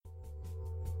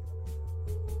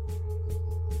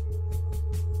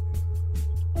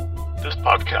This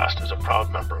podcast is a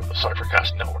proud member of the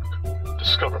Cyphercast Network.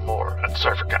 Discover more at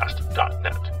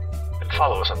cyphercast.net and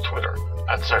follow us on Twitter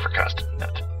at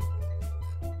cyphercastnet.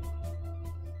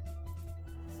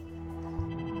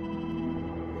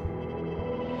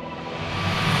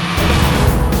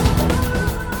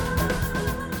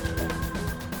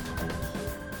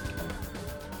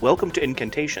 Welcome to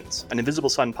Incantations, an Invisible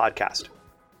Sun podcast.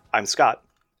 I'm Scott.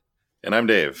 And I'm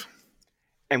Dave.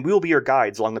 And we will be your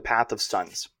guides along the path of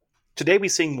suns. Today we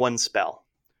sing one spell.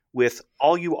 With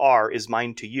All You Are Is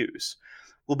Mine to Use,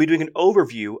 we'll be doing an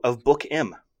overview of Book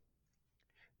M.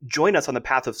 Join us on the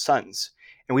path of suns,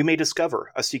 and we may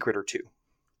discover a secret or two.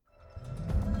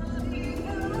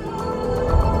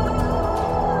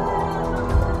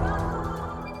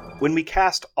 When we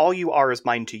cast All You Are Is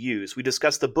Mine to Use, we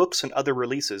discuss the books and other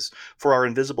releases for our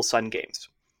Invisible Sun games.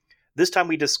 This time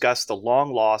we discuss the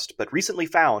long-lost but recently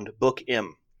found Book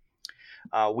M.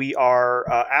 We are,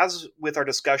 as with our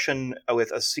discussion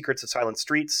with Secrets of Silent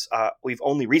Streets, we've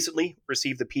only recently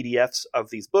received the PDFs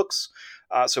of these books,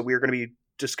 so we're going to be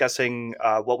discussing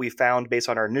what we found based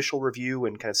on our initial review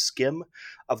and kind of skim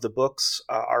of the books.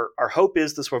 Our hope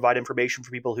is this will provide information for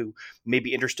people who may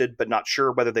be interested but not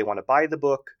sure whether they want to buy the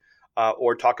book,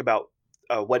 or talk about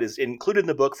what is included in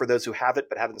the book for those who have it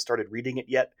but haven't started reading it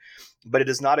yet. But it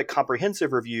is not a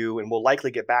comprehensive review, and we'll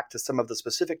likely get back to some of the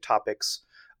specific topics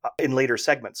in later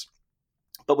segments.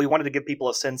 But we wanted to give people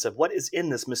a sense of what is in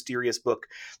this mysterious book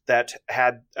that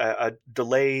had a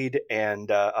delayed and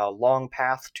a long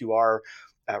path to our,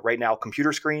 right now,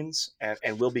 computer screens,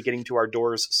 and we'll be getting to our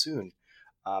doors soon.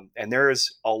 And there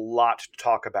is a lot to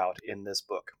talk about in this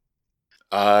book.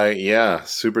 Yeah,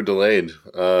 super delayed.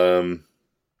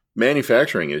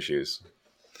 Manufacturing issues.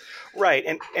 Right,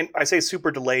 and I say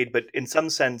super delayed, but in some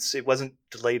sense it wasn't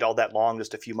delayed all that long,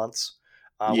 just a few months.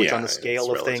 Which on the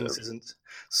scale of things isn't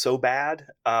so bad.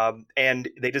 And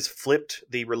they just flipped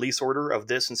the release order of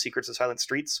this and Secrets of Silent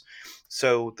Streets.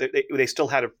 So they still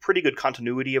had a pretty good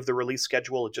continuity of the release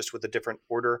schedule, just with a different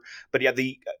order. But yeah,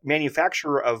 the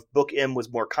manufacturer of Book M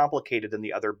was more complicated than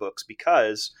the other books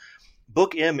because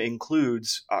Book M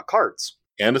includes cards.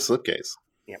 And a slipcase.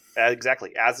 Yeah,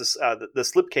 exactly. As the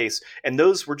slipcase, and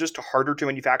those were just harder to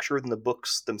manufacture than the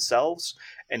books themselves,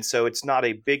 and so it's not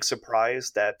a big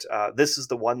surprise that this is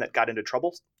the one that got into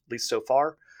trouble, at least so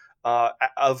far,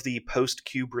 of the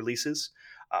post-Cube releases.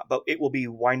 But it will be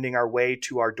winding our way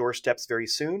to our doorsteps very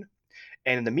soon,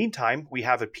 and in the meantime, we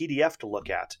have a PDF to look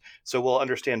at, so we'll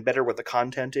understand better what the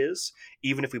content is,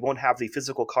 even if we won't have the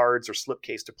physical cards or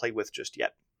slipcase to play with just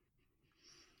yet.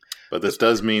 But this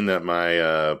does mean that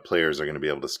my players are going to be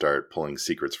able to start pulling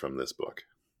secrets from this book.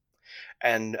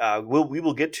 And we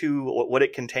will get to what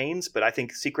it contains, but I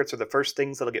think secrets are the first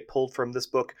things that'll get pulled from this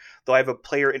book, though I have a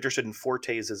player interested in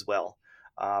fortes as well.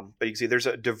 But you can see there's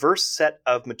a diverse set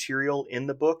of material in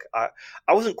the book. I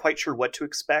wasn't quite sure what to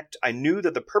expect. I knew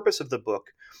that the purpose of the book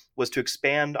was to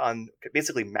expand on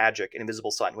basically magic in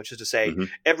Invisible Sun, which is to say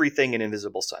everything in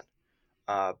Invisible Sun.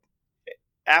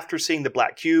 After seeing the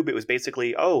Black Cube, it was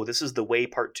basically, this is the Way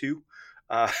Part 2.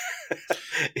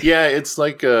 Yeah, it's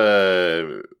like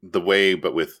the Way,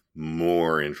 but with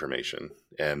more information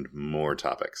and more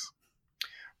topics.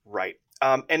 Right.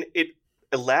 And it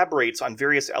elaborates on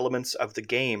various elements of the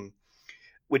game,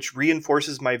 which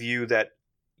reinforces my view that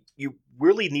you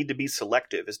really need to be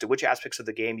selective as to which aspects of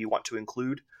the game you want to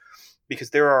include,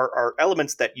 because there are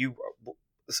elements that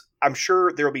I'm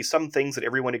sure there will be some things that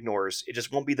everyone ignores. It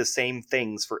just won't be the same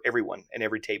things for everyone and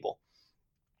every table.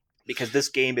 Because this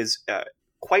game is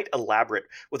quite elaborate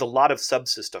with a lot of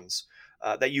subsystems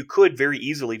that you could very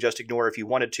easily just ignore if you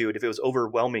wanted to, and if it was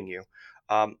overwhelming you.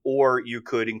 Or you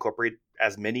could incorporate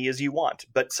as many as you want.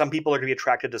 But some people are going to be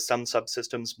attracted to some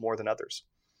subsystems more than others.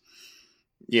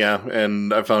 Yeah,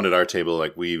 and I found at our table,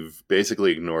 we've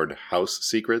basically ignored house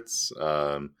secrets.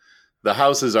 The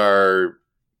houses are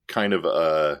kind of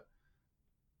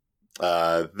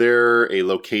they're a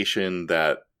location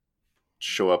that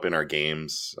show up in our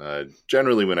games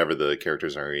generally whenever the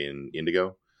characters are in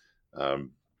Indigo,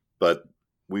 but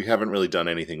we haven't really done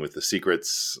anything with the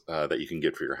secrets that you can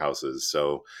get for your houses,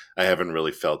 so I haven't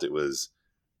really felt it was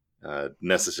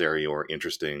necessary or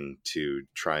interesting to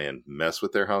try and mess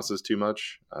with their houses too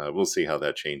much. We'll see how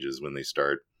that changes when they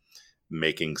start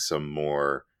making some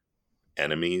more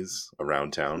enemies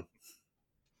around town.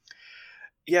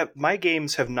 Yeah, my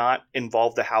games have not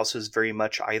involved the houses very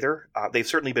much either. They've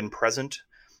certainly been present,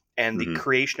 and the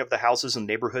creation of the houses and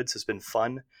neighborhoods has been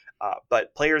fun.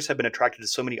 But players have been attracted to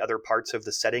so many other parts of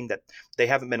the setting that they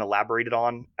haven't been elaborated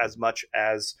on as much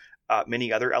as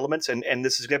many other elements. And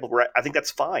this is an example where I think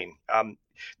that's fine.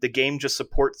 The game just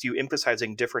supports you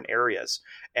emphasizing different areas,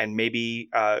 and maybe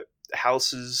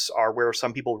houses are where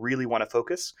some people really want to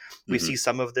focus. We see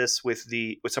some of this with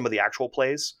some of the actual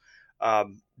plays,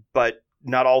 but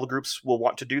not all the groups will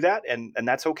want to do that, and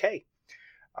that's okay.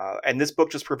 And this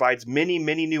book just provides many,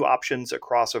 many new options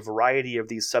across a variety of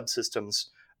these subsystems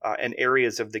and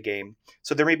areas of the game.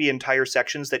 So there may be entire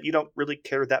sections that you don't really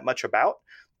care that much about,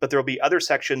 but there will be other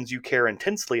sections you care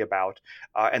intensely about.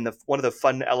 And one of the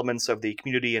fun elements of the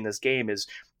community in this game is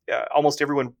almost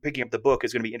everyone picking up the book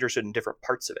is going to be interested in different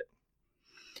parts of it.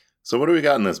 So what do we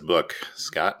got in this book,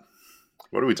 Scott?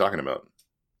 What are we talking about?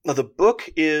 Now, the book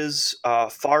is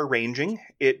far-ranging.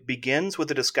 It begins with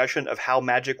a discussion of how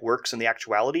magic works in the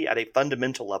actuality at a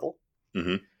fundamental level.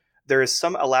 Mm-hmm. There is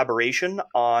some elaboration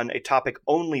on a topic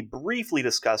only briefly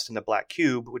discussed in the Black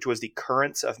Cube, which was the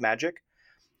currents of magic,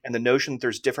 and the notion that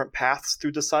there's different paths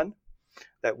through the sun,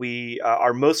 that we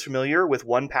are most familiar with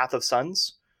one path of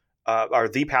suns, or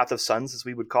the path of suns, as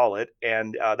we would call it,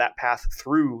 and that path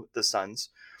through the suns,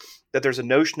 that there's a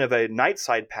notion of a night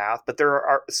side path, but there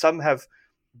are some have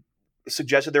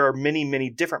suggested there are many, many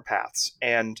different paths.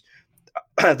 And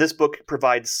this book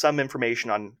provides some information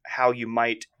on how you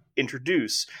might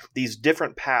introduce these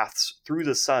different paths through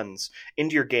the suns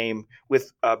into your game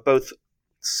with both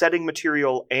setting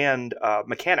material and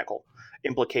mechanical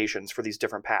implications for these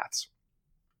different paths.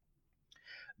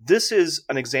 This is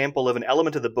an example of an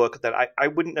element of the book that I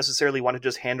wouldn't necessarily want to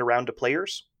just hand around to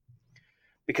players,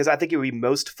 because I think it would be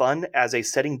most fun as a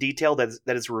setting detail that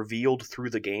is revealed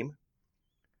through the game.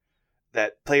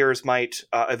 That players might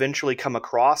eventually come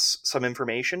across some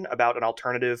information about an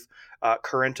alternative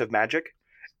current of magic,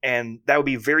 and that would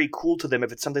be very cool to them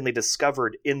if it's something they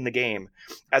discovered in the game,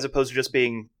 as opposed to just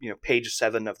being, page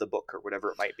 7 of the book or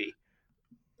whatever it might be.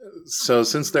 So,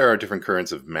 since there are different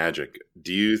currents of magic,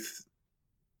 do you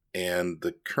and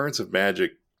the currents of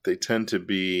magic, they tend to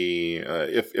be,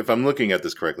 if I'm looking at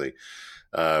this correctly,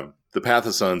 the Path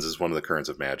of Suns is one of the currents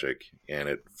of magic, and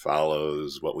it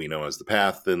follows what we know as the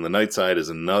path. Then the Night Side is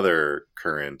another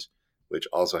current, which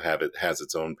also has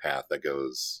its own path that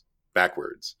goes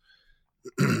backwards.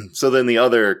 So then the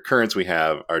other currents we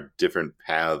have are different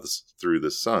paths through the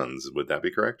suns. Would that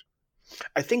be correct?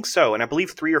 I think so, and I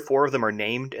believe 3 or 4 of them are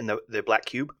named in the Black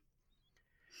Cube.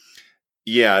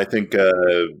 Yeah, I think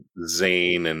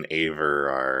Zane and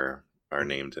Aver are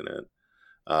named in it.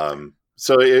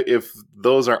 So if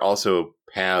those are also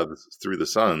paths through the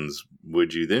suns,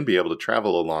 would you then be able to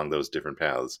travel along those different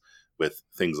paths with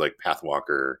things like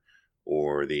Pathwalker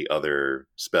or the other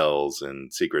spells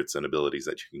and secrets and abilities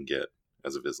that you can get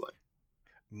as a Vizsla?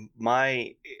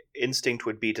 My instinct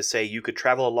would be to say you could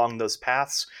travel along those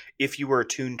paths if you were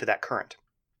attuned to that current.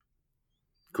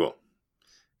 Cool.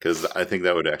 Because I think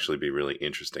that would actually be really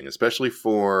interesting, especially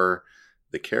for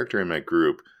the character in my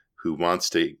group who wants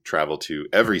to travel to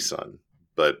every sun,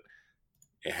 but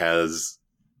has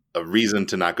a reason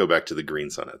to not go back to the green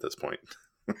sun at this point.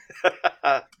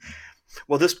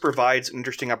 Well, this provides an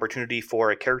interesting opportunity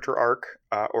for a character arc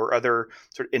or other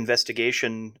sort of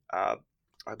investigation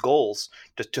goals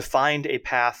to find a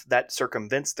path that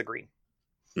circumvents the green.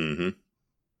 Mm-hmm.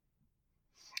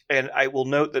 And I will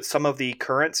note that some of the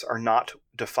currents are not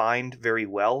defined very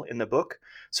well in the book,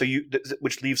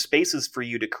 which leaves spaces for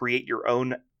you to create your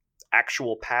own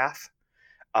actual path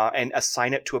and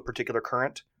assign it to a particular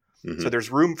current. Mm-hmm. So there's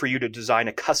room for you to design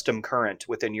a custom current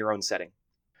within your own setting.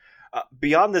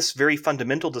 Beyond this very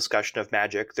fundamental discussion of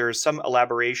magic, there is some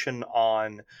elaboration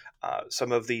on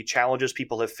some of the challenges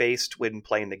people have faced when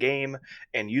playing the game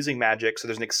and using magic. So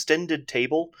there's an extended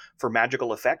table for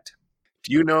magical effect.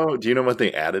 Do you know what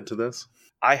they added to this?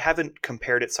 I haven't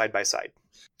compared it side by side.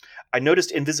 I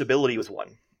noticed invisibility was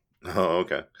one. Oh,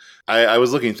 okay. I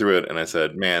was looking through it and I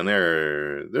said, man,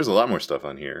 there's a lot more stuff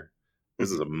on here.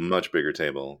 This is a much bigger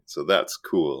table, so that's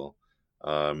cool.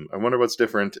 I wonder what's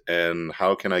different and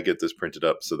how can I get this printed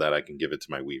up so that I can give it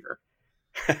to my weaver?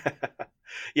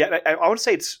 Yeah, I would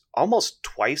say it's almost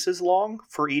twice as long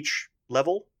for each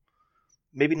level.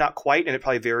 Maybe not quite, and it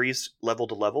probably varies level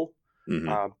to level.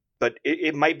 Mm-hmm. But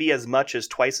it might be as much as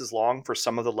twice as long for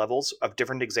some of the levels of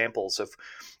different examples of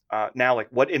now, like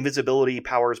what invisibility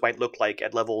powers might look like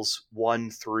at levels 1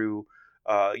 through,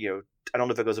 I don't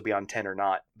know if it goes beyond 10 or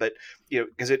not, but,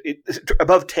 because it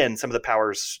above 10, some of the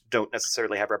powers don't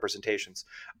necessarily have representations.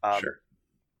 Sure.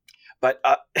 But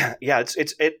yeah,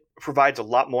 it provides a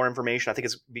lot more information. I think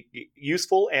it's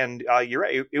useful, and you're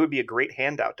right. It would be a great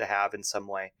handout to have in some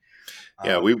way.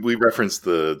 Yeah, we reference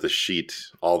the sheet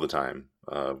all the time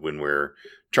when we're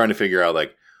trying to figure out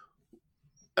like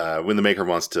when the maker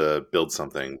wants to build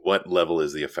something, what level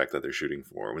is the effect that they're shooting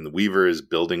for? When the weaver is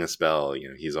building a spell,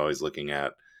 he's always looking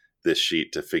at this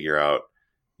sheet to figure out,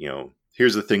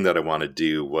 here's the thing that I want to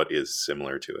do. What is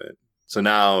similar to it? So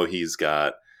now he's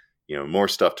got, more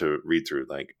stuff to read through.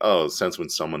 Like, sense when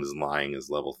someone is lying is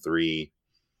level 3.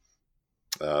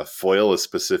 Foil a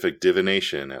specific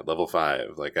divination at level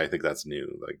 5. Like, I think that's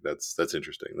new. Like, that's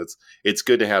interesting. It's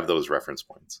good to have those reference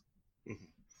points. Mm-hmm.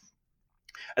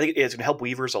 I think it's going to help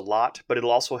weavers a lot, but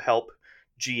it'll also help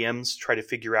GMs try to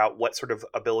figure out what sort of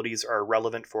abilities are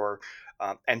relevant for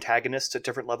antagonists at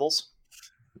different levels.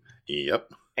 Yep.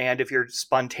 And if you're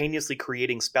spontaneously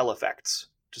creating spell effects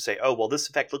to say, this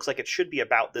effect looks like it should be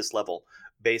about this level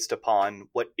based upon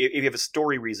if you have a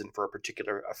story reason for a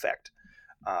particular effect,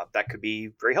 that could be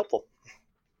very helpful.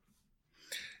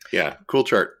 Yeah, cool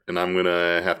chart. And I'm going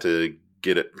to have to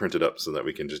get it printed up so that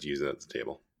we can just use it at the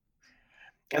table.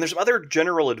 And there's some other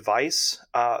general advice,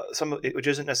 some of it, which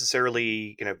isn't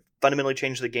necessarily going to fundamentally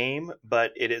change the game,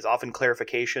 but it is often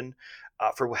clarification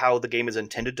for how the game is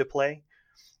intended to play.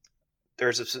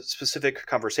 There's a specific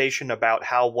conversation about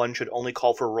how one should only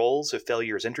call for rolls if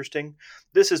failure is interesting.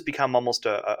 This has become almost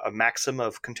a maxim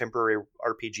of contemporary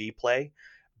RPG play,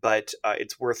 but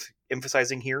it's worth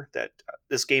emphasizing here that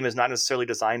this game is not necessarily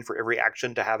designed for every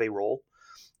action to have a roll.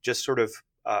 Just sort of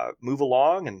move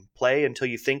along and play until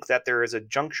you think that there is a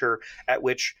juncture at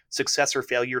which success or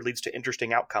failure leads to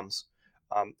interesting outcomes,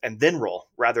 and then roll,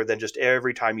 rather than just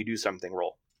every time you do something,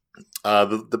 roll.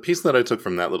 The piece that I took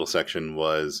from that little section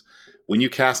was when you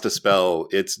cast a spell,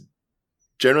 it's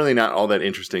generally not all that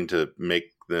interesting to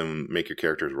make your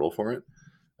characters roll for it,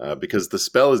 because the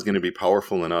spell is going to be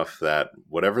powerful enough that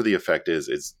whatever the effect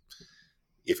is,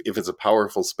 if it's a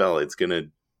powerful spell, it's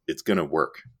gonna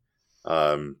work.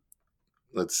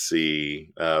 Let's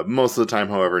see. Most of the time,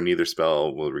 however, neither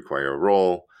spell will require a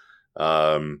roll.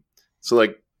 So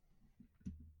like,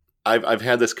 I've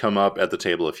had this come up at the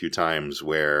table a few times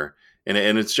where, and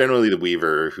it's generally the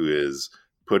weaver who is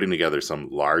putting together some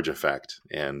large effect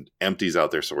and empties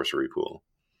out their sorcery pool.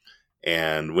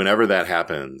 And whenever that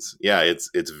happens,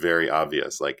 it's very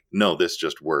obvious. Like, no, this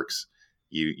just works.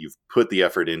 You've put the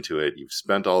effort into it. You've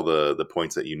spent all the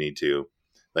points that you need to.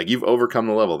 Like, you've overcome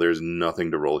the level. There's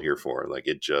nothing to roll here for. Like,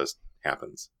 it just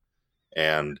happens.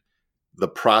 And the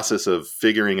process of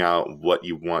figuring out what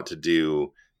you want to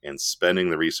do and spending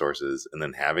the resources and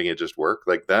then having it just work,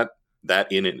 like that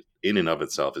in and of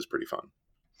itself is pretty fun.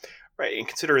 Right. And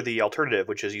consider the alternative,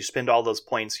 which is you spend all those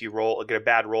points, you get a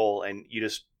bad roll, and you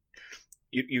just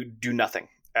you do nothing.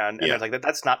 And it's like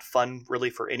that's not fun really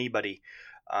for anybody.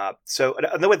 So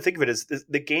another way to think of it is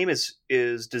the game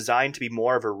is designed to be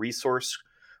more of a resource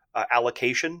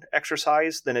allocation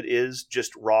exercise than it is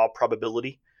just raw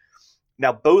probability.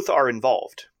 Now, both are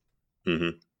involved,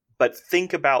 but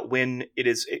think about when it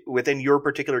is within your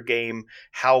particular game,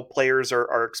 how players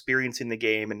are experiencing the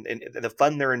game and the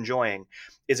fun they're enjoying.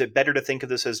 Is it better to think of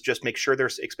this as just make sure they're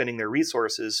expending their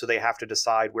resources so they have to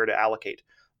decide where to allocate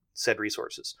said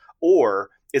resources? Or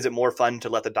is it more fun to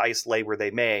let the dice lay where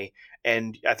they may?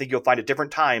 And I think you'll find at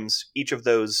different times, each of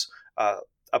those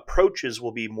approaches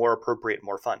will be more appropriate and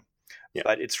more fun. Yeah.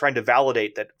 But it's trying to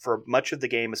validate that for much of the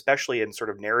game, especially in sort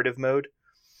of narrative mode,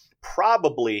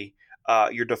 probably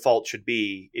your default should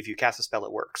be if you cast a spell,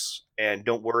 it works. And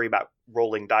don't worry about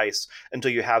rolling dice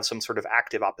until you have some sort of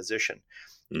active opposition.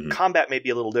 Combat may be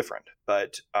a little different,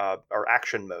 but or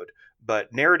action mode.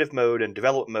 But narrative mode and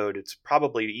development mode, it's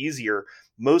probably easier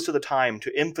most of the time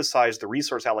to emphasize the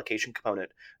resource allocation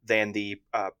component than the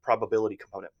probability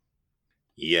component.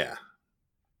 Yeah.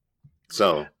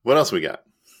 So what else we got?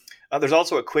 There's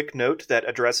also a quick note that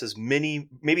addresses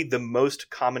maybe the most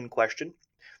common question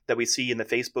that we see in the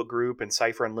Facebook group and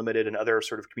Cypher Unlimited and other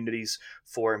sort of communities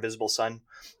for Invisible Sun,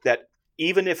 that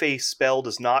even if a spell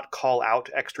does not call out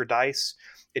extra dice,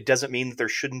 it doesn't mean that there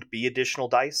shouldn't be additional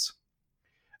dice.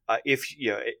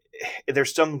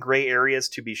 There's some gray areas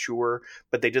to be sure,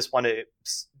 but they just want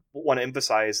to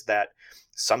emphasize that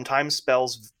sometimes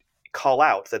spells call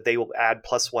out that they will add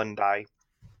 +1 die.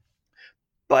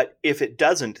 But if it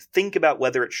doesn't, think about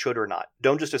whether it should or not.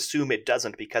 Don't just assume it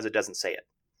doesn't because it doesn't say it.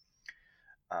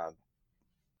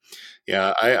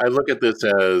 I look at this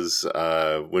as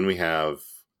when we have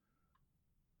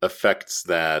effects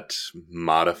that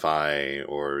modify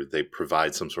or they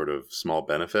provide some sort of small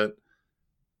benefit.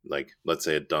 Like, let's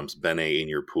say it dumps Bene in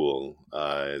your pool.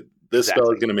 This spell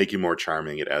is going to make you more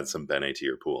charming. It adds some Bene to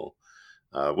your pool.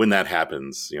 When that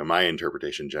happens, my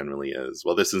interpretation generally is,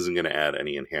 well, this isn't going to add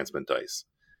any enhancement dice.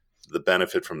 The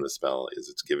benefit from the spell is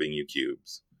it's giving you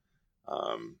cubes.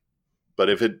 But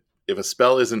if a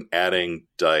spell isn't adding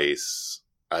dice,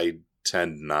 I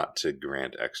tend not to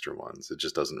grant extra ones. It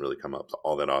just doesn't really come up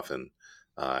all that often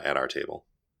at our table.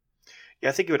 Yeah,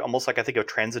 I think it would almost like I think of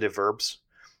transitive verbs.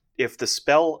 If the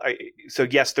spell, so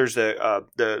yes, there's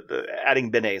the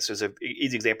adding benes is an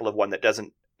easy example of one that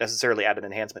doesn't necessarily add an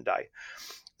enhancement die.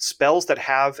 Spells that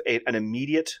have an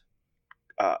immediate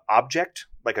object,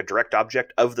 like a direct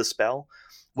object of the spell,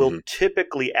 will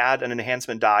typically add an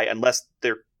enhancement die unless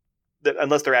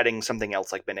they're adding something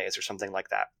else like benes or something like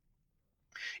that.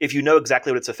 If you know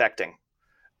exactly what it's affecting,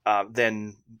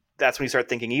 then that's when you start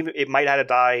thinking even it might add a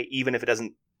die, even if it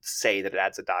doesn't say that it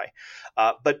adds a die.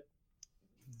 But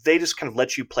they just kind of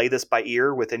let you play this by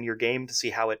ear within your game to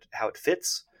see how it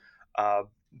fits.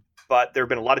 But there have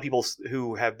been a lot of people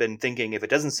who have been thinking if it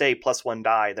doesn't say +1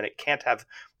 die, then it can't have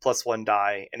 +1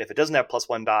 die. And if it doesn't have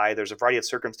 +1 die, there's a variety of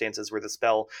circumstances where the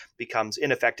spell becomes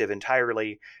ineffective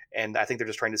entirely. And I think they're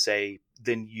just trying to say,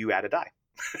 then you add a die.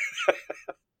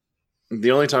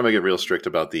 The only time I get real strict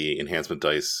about the enhancement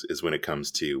dice is when it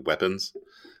comes to weapons.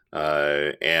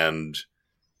 And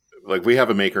like we have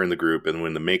a maker in the group, and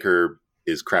when the maker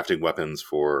is crafting weapons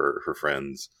for her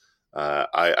friends,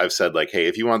 I've said like, hey,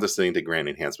 if you want this thing to grant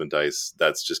enhancement dice,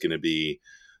 that's just going to be,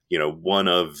 one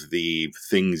of the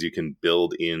things you can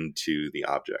build into the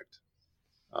object.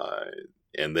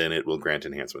 And then it will grant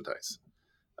enhancement dice.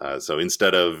 So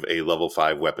instead of a level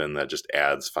 5 weapon that just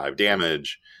adds 5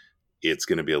 damage, it's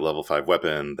going to be a level 5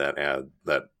 weapon that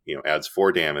adds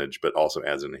 4 damage, but also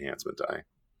adds an enhancement die.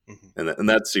 Mm-hmm. And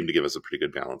that seemed to give us a pretty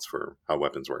good balance for how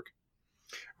weapons work.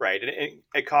 Right. And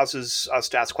it causes us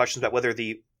to ask questions about whether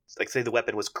the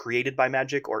weapon was created by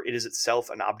magic or it is itself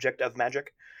an object of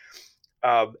magic.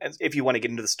 And if you want to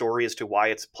get into the story as to why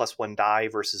it's +1 die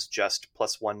versus just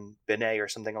 +1 bene or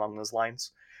something along those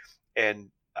lines.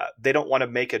 And they don't want to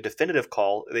make a definitive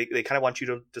call. They kind of want you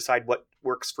to decide what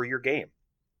works for your game.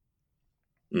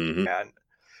 Mm-hmm. And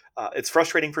it's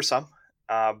frustrating for some,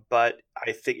 but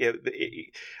I think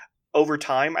over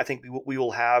time, I think we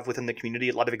will have within the community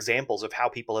a lot of examples of how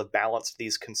people have balanced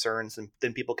these concerns, and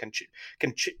then people can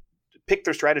pick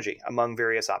their strategy among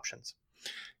various options.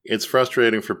 It's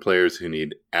frustrating for players who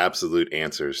need absolute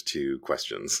answers to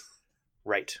questions.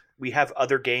 Right. We have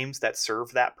other games that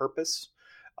serve that purpose,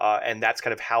 and that's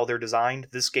kind of how they're designed.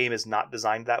 This game is not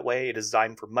designed that way. It is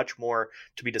designed for much more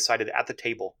to be decided at the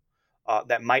table.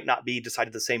 That might not be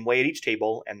decided the same way at each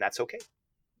table, and that's okay.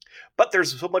 But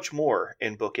there's so much more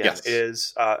in Book M.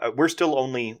 Yes. We're still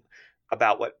only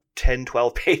about 10,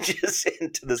 12 pages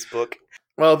into this book.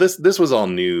 Well, this was all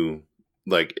new.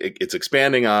 Like it's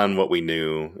expanding on what we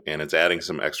knew, and it's adding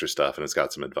some extra stuff, and it's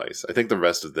got some advice. I think the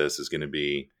rest of this is going to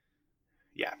be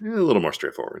a little more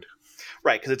straightforward.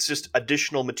 Right, because it's just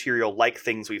additional material like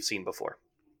things we've seen before.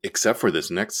 Except for this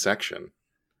next section.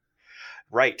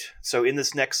 Right. So in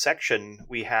this next section,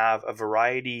 we have a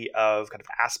variety of kind of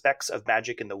aspects of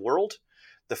magic in the world.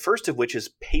 The first of which is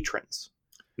patrons.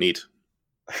 Neat.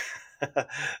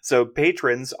 So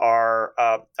patrons are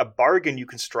a bargain you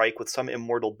can strike with some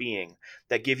immortal being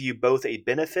that give you both a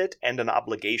benefit and an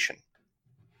obligation.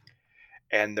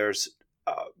 And there's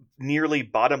nearly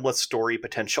bottomless story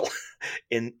potential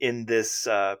in this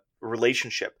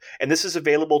relationship. And this is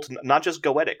available to not just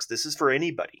Goetics. This is for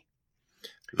anybody.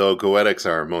 Though Goetics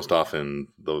are most often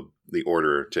the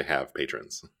order to have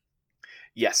patrons.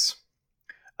 Yes.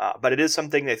 But it is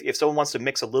something that if someone wants to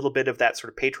mix a little bit of that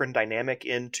sort of patron dynamic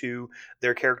into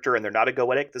their character and they're not a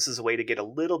Goetic, this is a way to get a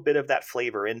little bit of that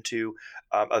flavor into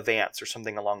a Vance or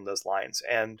something along those lines.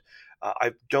 And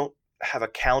I don't have a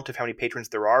count of how many patrons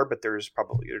there are, but there's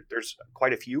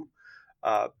quite a few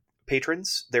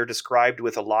patrons. They're described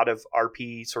with a lot of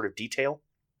RP sort of detail.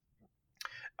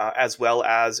 As well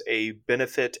as a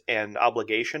benefit and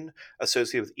obligation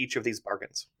associated with each of these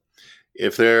bargains.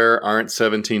 If there aren't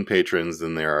 17 patrons,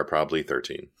 then there are probably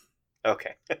 13.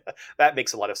 Okay. That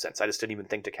makes a lot of sense. I just didn't even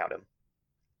think to count them.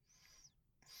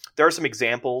 There are some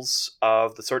examples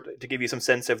of the sort to give you some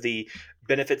sense of the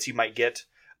benefits you might get.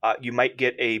 You might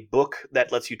get a book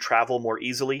that lets you travel more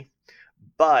easily,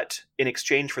 but in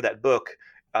exchange for that book,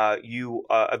 you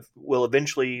will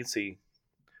eventually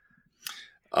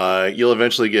you'll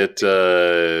eventually get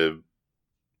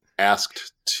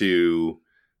asked to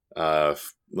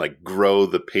grow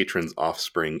the patron's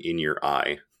offspring in your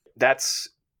eye. That's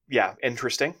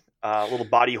interesting. A little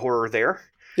body horror there.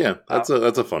 Yeah, that's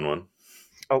a fun one.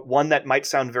 One that might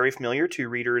sound very familiar to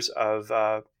readers of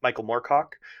Michael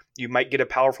Moorcock. You might get a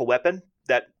powerful weapon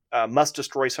that must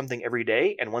destroy something every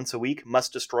day, and once a week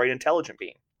must destroy an intelligent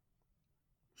being.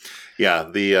 Yeah,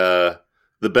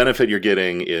 the benefit you're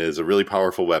getting is a really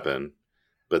powerful weapon,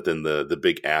 but then the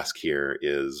big ask here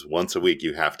is once a week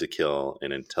you have to kill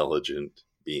an intelligent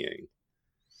being.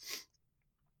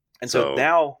 And so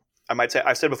now I might say,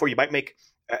 I've said before, you might make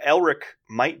Elric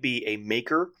might be a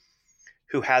maker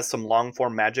who has some long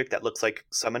form magic that looks like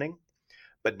summoning.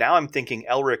 But now I'm thinking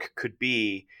Elric could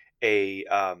be a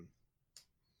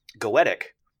Goetic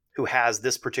who has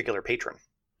this particular patron.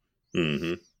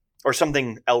 Mm-hmm. Or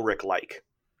something Elric-like.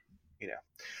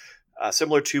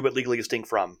 Similar to but legally distinct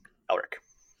from Elric.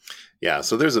 Yeah,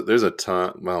 so there's a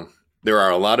ton. Well, there are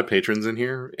a lot of patrons in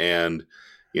here, and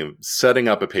setting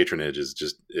up a patronage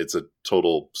is it's a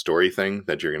total story thing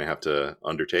that you're going to have to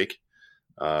undertake.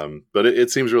 But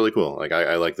it seems really cool. Like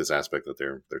I like this aspect that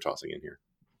they're tossing in here.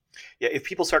 Yeah, if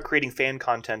people start creating fan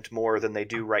content more than they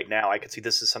do right now, I could see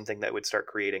this is something that would start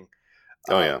creating.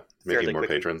 Making more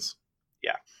patrons.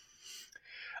 Yeah.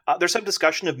 There's some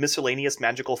discussion of miscellaneous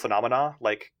magical phenomena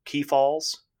like key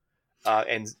falls,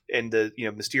 and the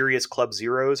mysterious Club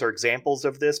Zeros are examples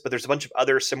of this. But there's a bunch of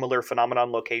other similar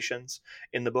phenomenon locations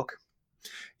in the book.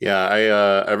 Yeah,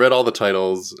 I read all the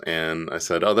titles and I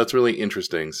said, oh, that's really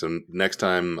interesting. So next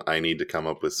time I need to come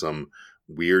up with some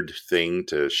weird thing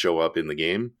to show up in the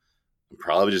game, I'm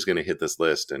probably just going to hit this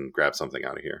list and grab something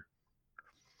out of here.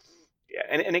 Yeah,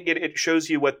 and it shows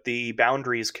you what the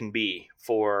boundaries can be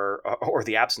for, or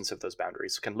the absence of those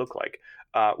boundaries can look like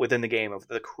within the game, of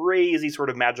the crazy sort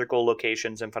of magical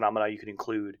locations and phenomena you could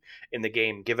include in the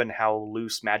game, given how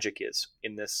loose magic is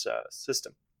in this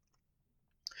system.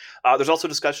 There's also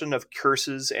discussion of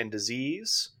curses and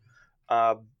disease.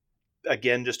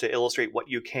 Again, just to illustrate what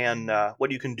you can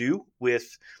do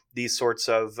with these sorts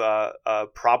of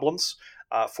problems.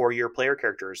 For your player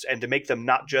characters, and to make them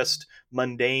not just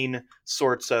mundane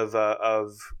sorts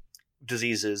of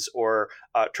diseases or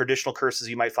traditional curses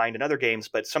you might find in other games,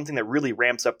 but something that really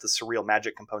ramps up the surreal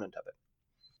magic component of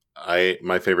it.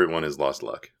 My favorite one is Lost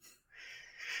Luck.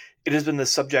 It has been the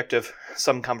subject of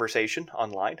some conversation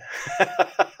online.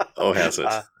 Oh, has it?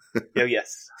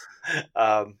 Yes.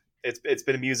 It's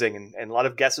been amusing and a lot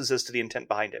of guesses as to the intent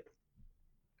behind it.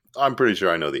 I'm pretty sure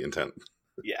I know the intent.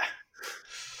 Yeah.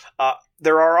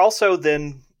 There are also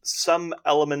then some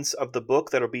elements of the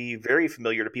book that will be very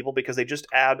familiar to people because they just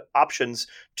add options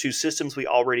to systems we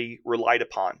already relied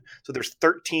upon. So there's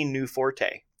 13 new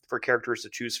forte for characters to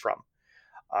choose from.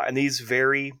 And these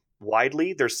vary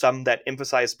widely. There's some that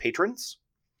emphasize patrons.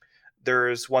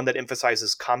 There's one that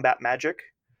emphasizes combat magic.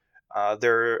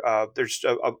 There's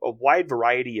a wide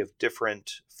variety of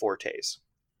different fortes.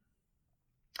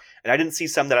 And I didn't see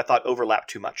some that I thought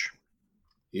overlapped too much.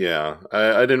 Yeah,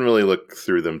 I didn't really look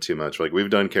through them too much. Like, we've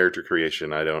done character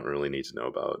creation. I don't really need to know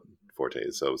about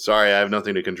fortes. So, sorry, I have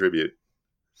nothing to contribute.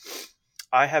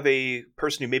 I have a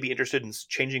person who may be interested in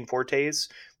changing fortes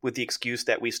with the excuse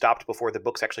that we stopped before the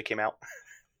books actually came out.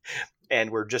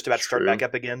 And we're just about to start back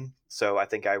up again. So I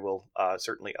think I will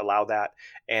certainly allow that.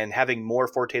 And having more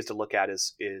fortes to look at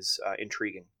is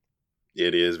intriguing.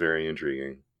 It is very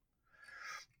intriguing.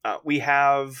 We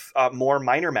have more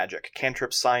minor magic,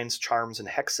 cantrips, signs, charms, and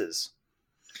hexes.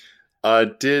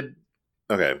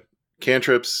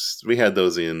 Cantrips, we had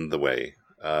those in the way.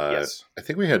 Yes. I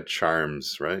think we had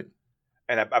charms, right?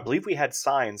 And I believe we had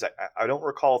signs. I don't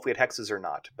recall if we had hexes or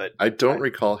not. But I don't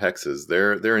recall hexes.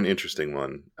 They're an interesting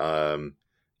one.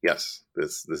 Yes,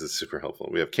 this is super helpful.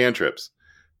 We have cantrips,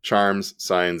 charms,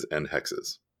 signs, and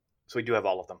hexes. So we do have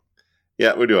all of them.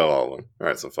 Yeah, we do have all of them. All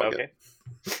right, so fuck it.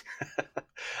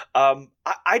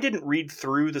 I didn't read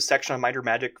through the section on minor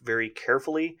magic very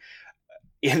carefully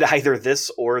in either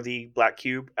this or the Black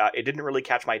Cube. It didn't really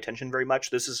catch my attention very much.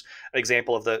 This is an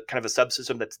example of the kind of a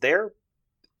subsystem that's there.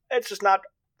 It's just not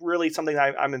really something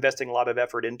I'm investing a lot of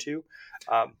effort into.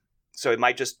 So it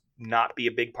might just not be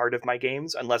a big part of my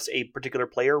games unless a particular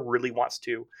player really wants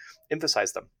to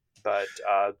emphasize them. But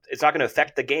it's not going to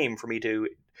affect the game for me to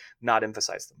not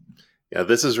emphasize them. Yeah,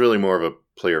 this is really more of a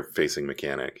player-facing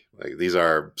mechanic. Like, these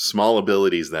are small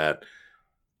abilities that,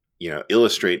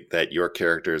 illustrate that your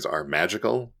characters are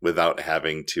magical without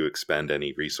having to expend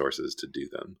any resources to do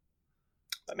them.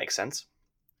 That makes sense.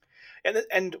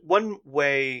 And one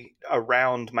way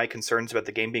around my concerns about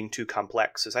the game being too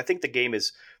complex is I think the game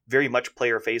is very much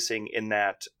player-facing in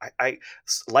that I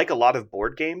like a lot of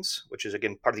board games, which is,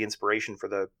 again, part of the inspiration for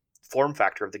the form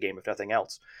factor of the game, if nothing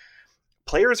else.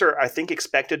 Players are, I think,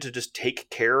 expected to just take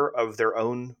care of their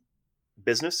own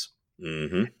business.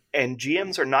 Mm-hmm. And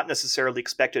GMs are not necessarily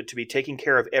expected to be taking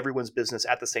care of everyone's business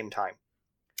at the same time.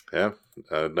 Yeah,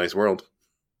 nice world.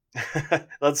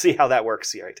 Let's see how that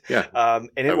works, right? Yeah.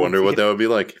 And I wonder what that would be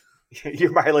like.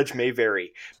 Your mileage may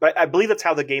vary. But I believe that's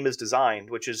how the game is designed,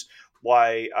 which is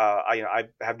why I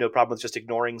have no problem with just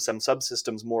ignoring some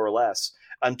subsystems more or less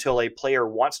until a player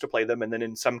wants to play them. And then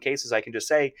in some cases, I can just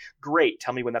say, great,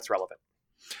 tell me when that's relevant.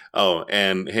 Oh,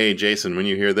 and hey, Jason, when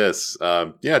you hear this,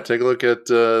 yeah, take a look at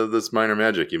this minor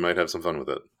magic. You might have some fun with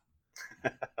it.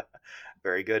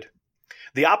 Very good.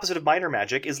 The opposite of minor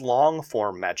magic is long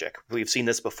form magic. We've seen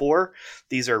this before.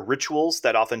 These are rituals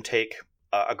that often take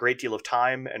a great deal of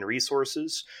time and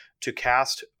resources to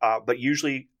cast, but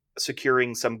usually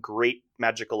securing some great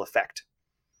magical effect.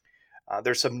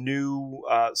 There's some new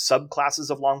subclasses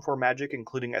of long form magic,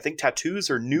 including, I think, tattoos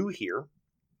are new here,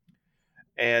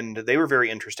 and they were very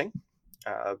interesting.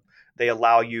 They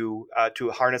allow you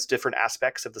to harness different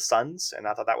aspects of the suns, and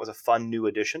I thought that was a fun new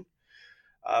addition.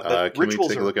 But Can we rituals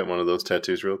take a look at one of those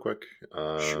tattoos real quick?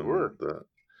 Sure.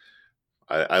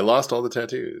 I lost all the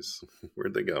tattoos.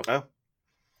 Where'd they go? Oh.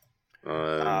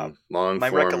 Long My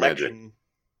form recollection magic.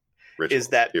 Rituals. is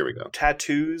that Here we go.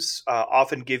 tattoos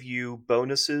often give you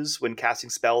bonuses when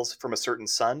casting spells from a certain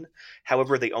sun.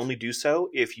 However, they only do so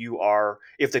if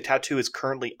the tattoo is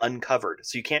currently uncovered.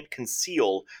 So you can't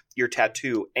conceal your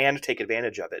tattoo and take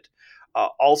advantage of it.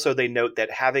 Also, they note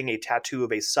that having a tattoo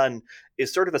of a sun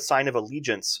is sort of a sign of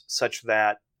allegiance, such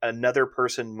that another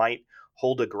person might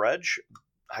hold a grudge.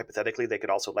 Hypothetically, they could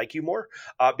also like you more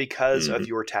because of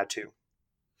your tattoo.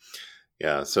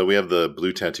 Yeah, so we have the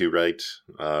blue tattoo, right?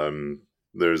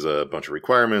 There's a bunch of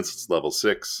requirements. It's level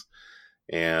 6.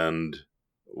 And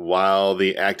while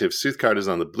the active Sooth card is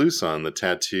on the blue sun, the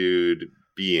tattooed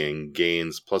being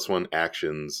gains +1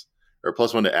 actions, or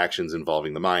 +1 to actions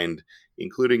involving the mind,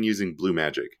 including using blue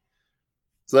magic.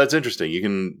 So that's interesting. You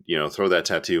can, throw that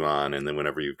tattoo on, and then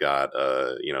whenever you've got,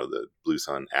 the blue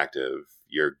sun active,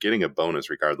 you're getting a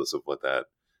bonus regardless of what that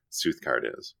Sooth card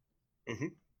is. Mm-hmm.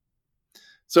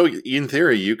 So in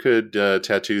theory, you could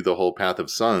tattoo the whole Path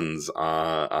of Suns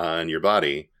on your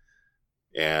body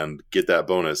and get that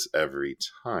bonus every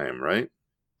time, right?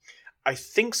 I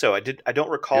think so. I don't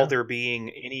recall there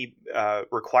being any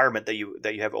requirement that you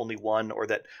have only one, or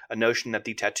that a notion that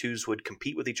the tattoos would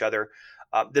compete with each other.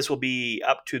 This will be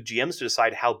up to GMs to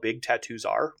decide how big tattoos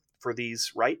are for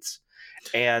these rights,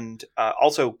 and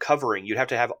also covering. You'd have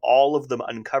to have all of them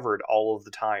uncovered all of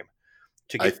the time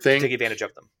to take advantage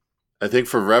of them. I think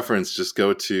for reference, just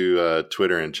go to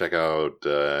Twitter and check out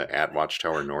at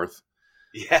Watchtower North.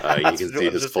 Yeah, you can see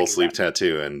his full sleeve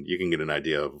tattoo, and you can get an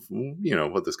idea of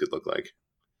what this could look like.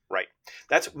 Right,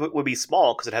 that's would be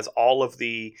small because it has all of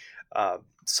the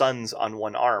suns on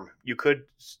one arm. You could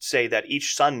say that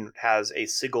each sun has a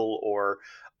sigil or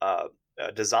a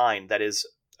design that is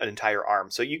an entire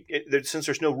arm. So since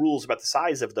there's no rules about the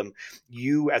size of them,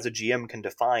 you as a GM can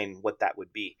define what that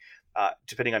would be,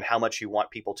 depending on how much you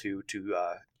want people to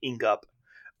ink up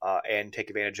and take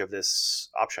advantage of this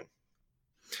option.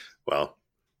 Well,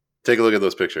 take a look at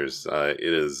those pictures. It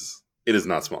is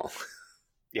not small.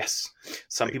 Yes.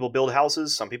 Some people build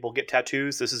houses. Some people get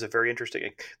tattoos. This is a very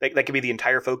interesting. That could be the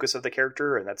entire focus of the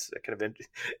character, and that's kind of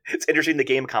it's interesting. The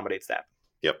game accommodates that.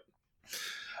 Yep.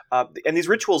 And these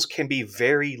rituals can be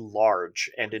very large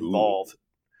and involved.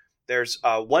 There's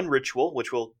one ritual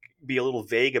which we'll be a little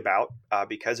vague about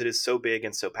because it is so big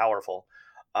and so powerful.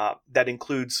 That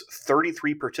includes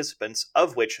 33 participants,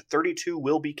 of which 32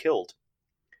 will be killed.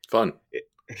 Fun.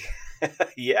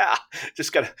 Yeah,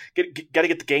 just gotta get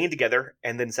the gang together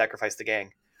and then sacrifice the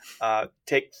gang.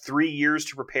 Take 3 years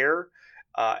to prepare,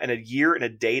 and a year and a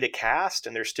day to cast.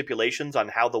 And there's stipulations on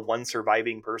how the one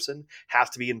surviving person has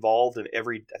to be involved in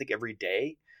every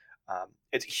day.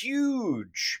 It's a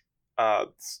huge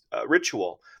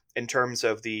ritual in terms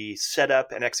of the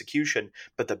setup and execution,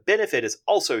 but the benefit is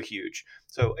also huge.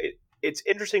 So it's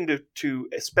interesting to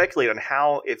speculate on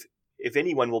how, if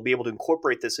anyone will be able to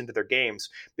incorporate this into their games,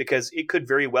 because it could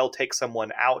very well take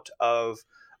someone out of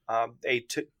a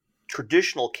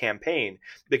traditional campaign,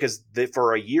 because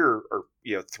for a year or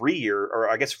 3 year, or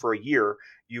I guess for a year,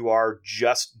 you are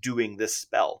just doing this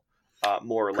spell,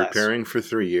 more or less. Preparing for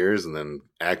 3 years and then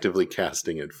actively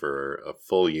casting it for a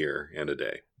full year and a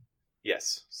day.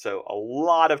 Yes. So a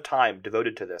lot of time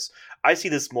devoted to this. I see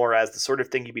this more as the sort of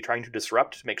thing you'd be trying to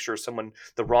disrupt to make sure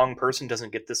the wrong person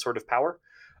doesn't get this sort of power.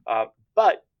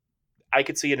 But I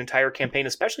could see an entire campaign,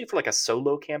 especially for like a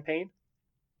solo campaign.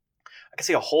 I could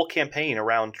see a whole campaign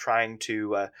around trying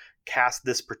to cast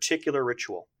this particular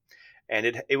ritual, and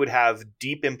it would have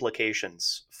deep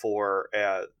implications for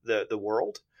the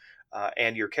world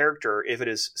and your character if it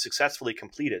is successfully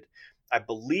completed. I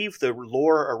believe the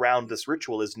lore around this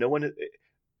ritual is it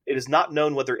is not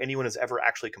known whether anyone has ever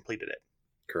actually completed it.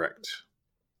 Correct.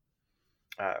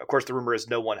 Of course, the rumor is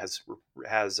no one has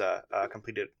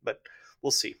completed it, but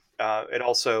we'll see. It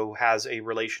also has a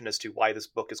relation as to why this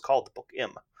book is called the Book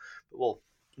M. But we'll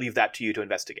leave that to you to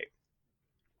investigate.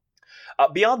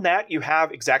 Beyond that, you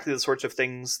have exactly the sorts of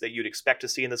things that you'd expect to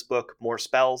see in this book: more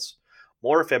spells,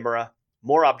 more ephemera,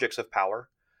 more objects of power.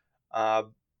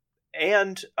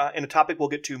 And in a topic we'll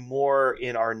get to more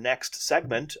in our next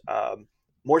segment,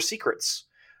 more secrets.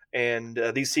 And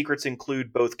these secrets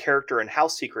include both character and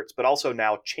house secrets, but also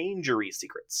now changery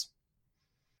secrets.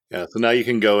 Yeah, so now you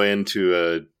can go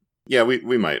into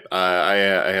we might. I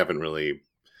haven't really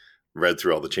read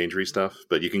through all the changery stuff,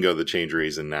 but you can go to the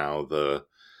changeries, and now the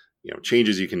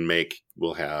changes you can make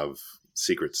will have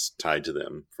secrets tied to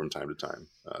them from time to time.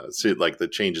 So like the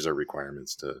changes are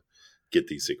requirements to get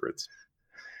these secrets.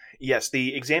 Yes,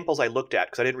 the examples I looked at,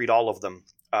 because I didn't read all of them,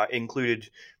 included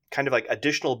kind of like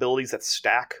additional abilities that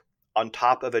stack on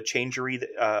top of a changery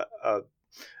that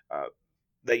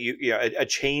a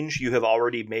change you have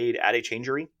already made at a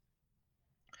changery.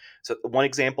 So one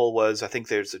example was, I think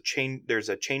there's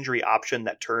a changery option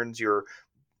that turns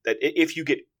that if you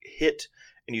get hit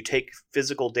and you take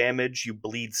physical damage, you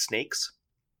bleed snakes.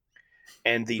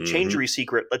 And the changery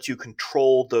secret lets you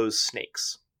control those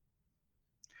snakes.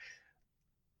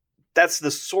 That's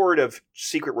the sort of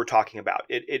secret we're talking about.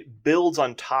 It builds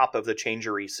on top of the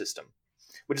changery system,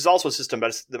 which is also a system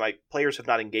that my players have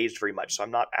not engaged very much, so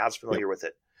I'm not as familiar with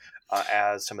it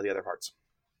as some of the other parts.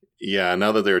 Yeah,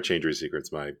 now that there are changery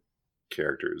secrets, my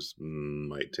characters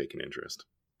might take an interest.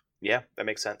 Yeah, that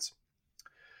makes sense.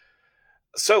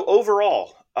 So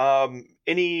overall,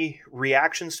 any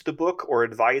reactions to the book or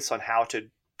advice on how to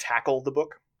tackle the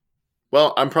book?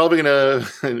 Well, I'm probably going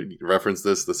to reference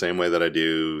this the same way that I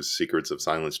do Secrets of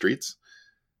Silent Streets.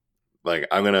 Like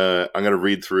I'm going to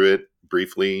read through it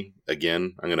briefly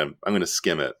again. I'm going to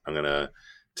skim it. I'm going to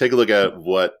take a look at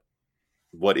what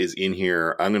is in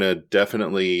here. I'm going to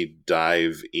definitely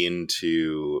dive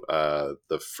into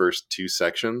the first two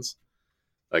sections.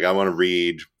 Like I want to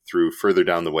read through Further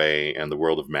Down the Way and the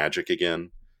World of Magic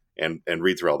again, and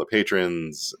read through all the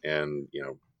patrons and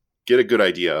get a good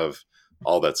idea of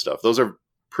all that stuff. Those are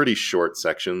pretty short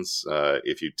sections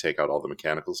if you take out all the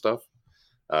mechanical stuff,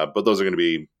 but those are going to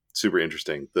be super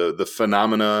interesting. The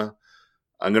phenomena,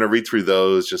 I'm going to read through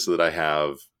those just so that I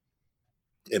have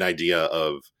an idea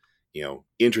of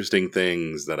interesting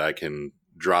things that I can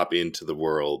drop into the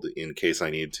world in case I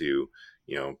need to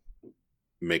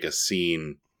make a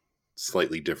scene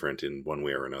slightly different in one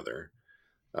way or another.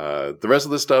 The rest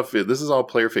of the stuff, this is all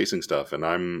player facing stuff, and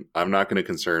I'm not going to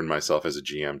concern myself as a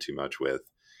GM too much with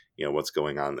what's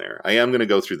going on there. I am going to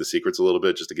go through the secrets a little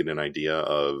bit just to get an idea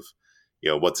of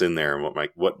what's in there and what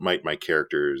might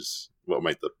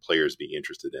the players be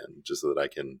interested in, just so that I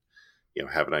can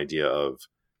have an idea of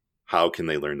how can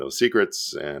they learn those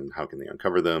secrets and how can they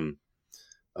uncover them.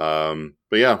 But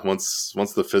yeah, once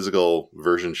the physical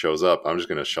version shows up, I'm just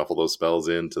going to shuffle those spells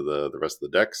into the rest of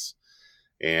the decks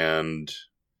and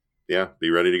be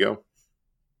ready to go.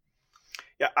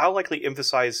 Yeah, I'll likely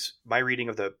emphasize my reading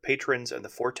of the patrons and the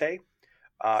forte,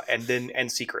 and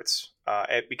secrets,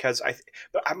 because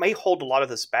but I may hold a lot of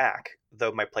this back,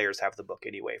 though my players have the book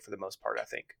anyway for the most part, I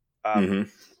think, and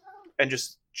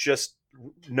just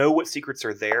know what secrets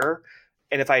are there.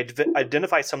 And if I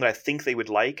identify some that I think they would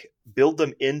like, build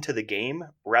them into the game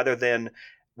rather than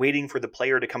waiting for the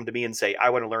player to come to me and say,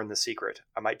 I want to learn this secret.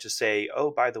 I might just say, oh,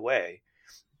 by the way,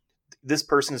 this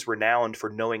person is renowned for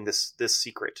knowing this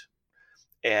secret.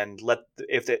 And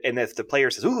if the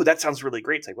player says, ooh, that sounds really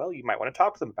great, say, well, you might want to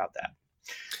talk to them about that.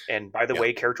 And by the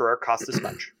way, character arc costs this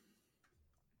much.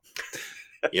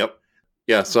 Yep.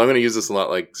 Yeah, so I'm going to use this a lot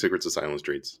like Secrets of Silent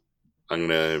Streets. I'm going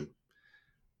to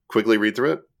quickly read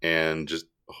through it and just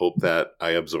hope that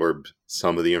I absorb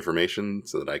some of the information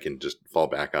so that I can just fall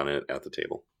back on it at the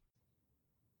table.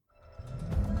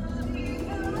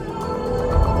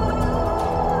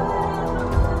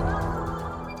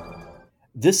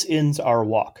 This ends our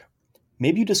walk.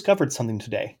 Maybe you discovered something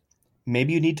today.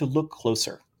 Maybe you need to look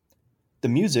closer. The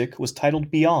music was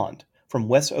titled Beyond from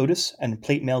Wes Otis and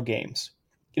Plate Mail Games.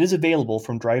 It is available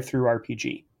from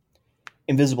DriveThruRPG.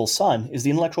 Invisible Sun is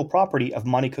the intellectual property of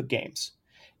Monte Cook Games.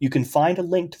 You can find a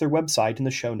link to their website in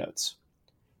the show notes.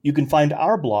 You can find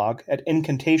our blog at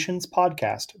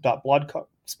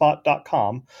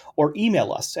incantationspodcast.blogspot.com or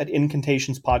email us at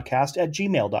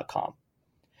incantationspodcast@gmail.com.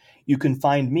 You can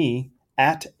find me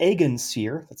at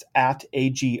Agonseer, that's at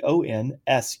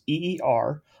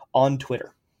AGONSEER, on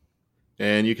Twitter.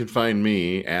 And you can find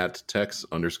me at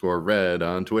Tex_Red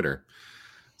on Twitter.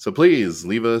 So please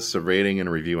leave us a rating and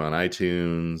a review on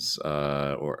iTunes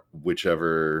or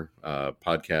whichever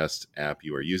podcast app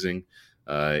you are using.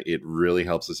 It really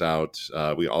helps us out.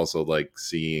 We also like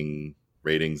seeing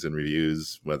ratings and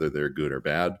reviews, whether they're good or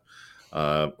bad.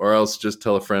 or else just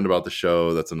tell a friend about the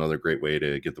show. That's another great way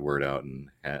to get the word out and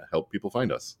help people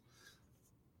find us.